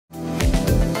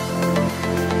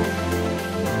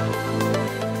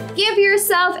Give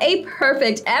yourself a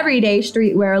perfect everyday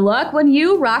streetwear look when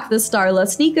you rock the Starla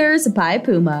Sneakers by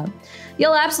PUMA.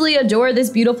 You'll absolutely adore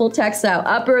this beautiful textile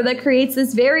upper that creates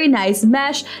this very nice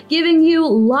mesh, giving you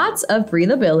lots of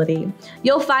breathability.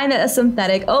 You'll find that a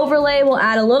synthetic overlay will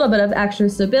add a little bit of extra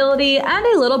stability and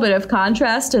a little bit of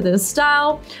contrast to this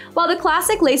style, while the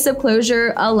classic lace-up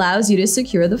closure allows you to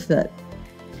secure the fit.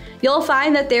 You'll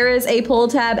find that there is a pull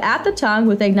tab at the tongue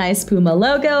with a nice PUMA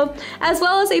logo, as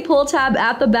well as a pull tab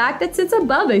at the back that sits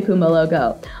above a PUMA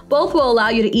logo. Both will allow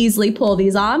you to easily pull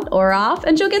these on or off,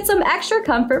 and you'll get some extra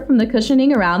comfort from the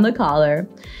cushioning around the collar.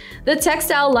 The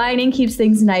textile lining keeps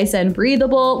things nice and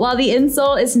breathable, while the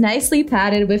insole is nicely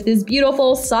padded with this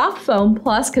beautiful soft foam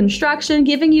plus construction,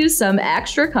 giving you some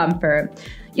extra comfort.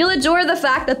 You'll adore the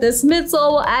fact that this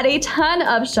midsole will add a ton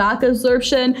of shock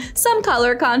absorption, some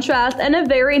color contrast, and a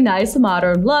very nice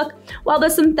modern look, while the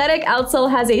synthetic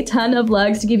outsole has a ton of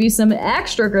lugs to give you some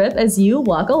extra grip as you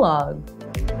walk along.